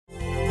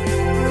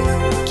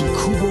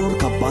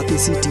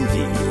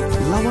CCTV,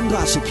 Lawan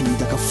Rashipi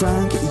Daka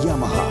Frank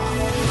Yamaha,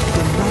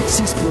 the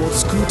Maxi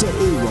Sports Scooter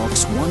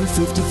Aerox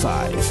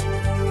 155.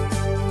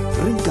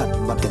 Ringkat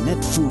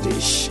Bakanet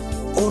Foodish,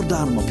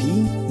 Ordar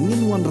Mapi,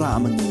 Ninwan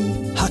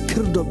Ramani,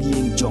 Hakir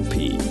Dobying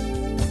Jompi.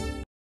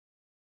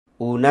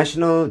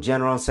 National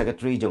General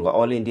Secretary jangga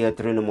All India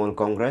Trinamool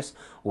Congress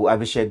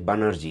Abhishek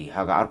Banerjee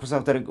haga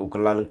arpusaw tarik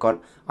kalalangkot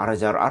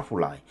arajar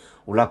arfulai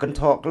ulakan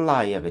thok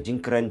lai aga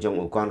jingkren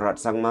jong Konrad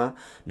Sangma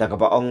daga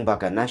baong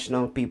baka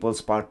National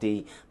People's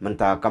Party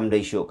menta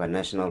kamdaisyo ka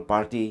National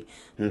Party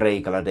Hynrei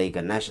kaladai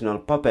ka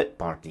National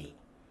Puppet Party.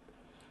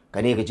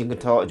 Kani ka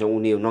jingkento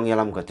jong uniw nong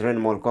yalam ka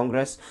Trinamool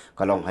Congress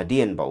kalong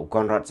hadian ba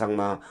Konrad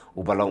Sangma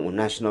balong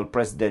National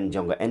President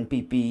jong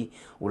NPP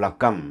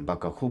ulakam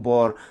baka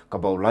khubor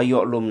kabaw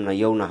layo lum na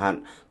yaw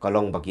nahan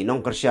kalong baki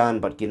nong kersyan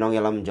bat kinong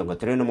yalam jong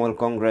Trinamool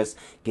Congress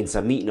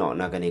kinsami no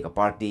na kani ka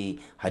party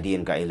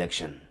hadian ka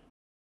election.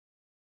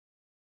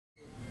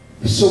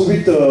 So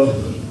with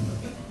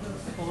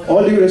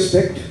all due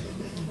respect,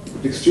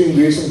 with extreme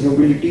grace and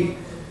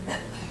humility,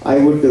 I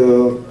would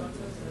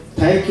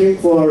thank him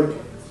for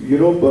thank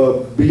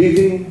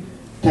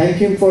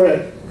him for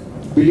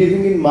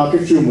believing in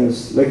market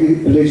rumors, like he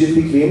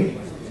allegedly claimed.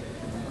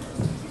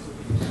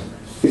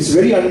 It's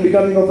very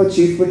unbecoming of a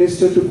chief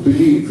minister to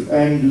believe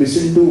and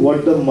listen to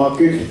what the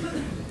market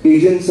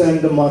agents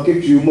and the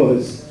market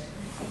rumors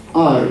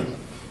are,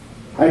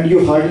 and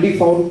you hardly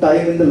found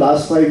time in the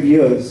last 5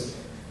 years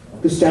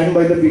to stand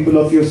by the people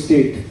of your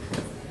state.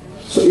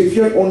 So if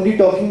you're only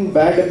talking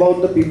bad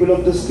about the people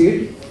of the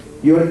state,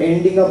 you're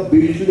ending up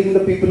belittling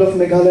the people of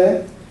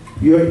Meghalaya.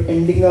 You're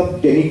ending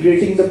up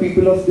denigrating the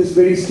people of this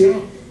very state.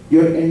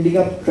 You're ending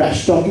up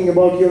trash talking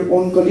about your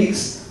own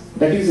colleagues.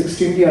 That is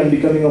extremely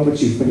unbecoming of a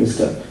chief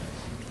minister.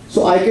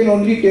 So I can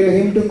only tell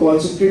him to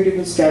concentrate in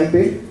his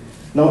campaign.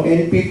 Now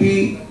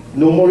NPP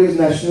no more is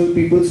National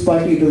People's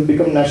Party. It will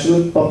become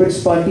National Puppets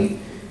Party.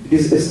 It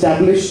is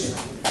established,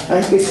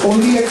 and it's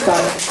only a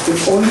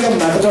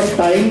matter of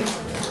time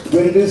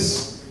when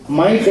this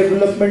My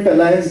Development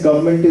Alliance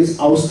government is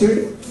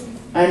ousted,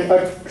 and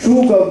a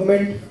true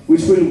government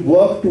which will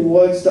work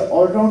towards the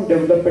all-round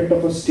development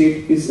of a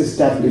state is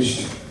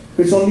established.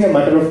 It's only a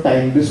matter of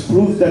time. This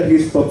proves that he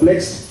is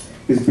perplexed,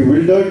 he is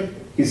bewildered,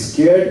 he is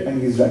scared,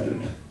 and he is rattled.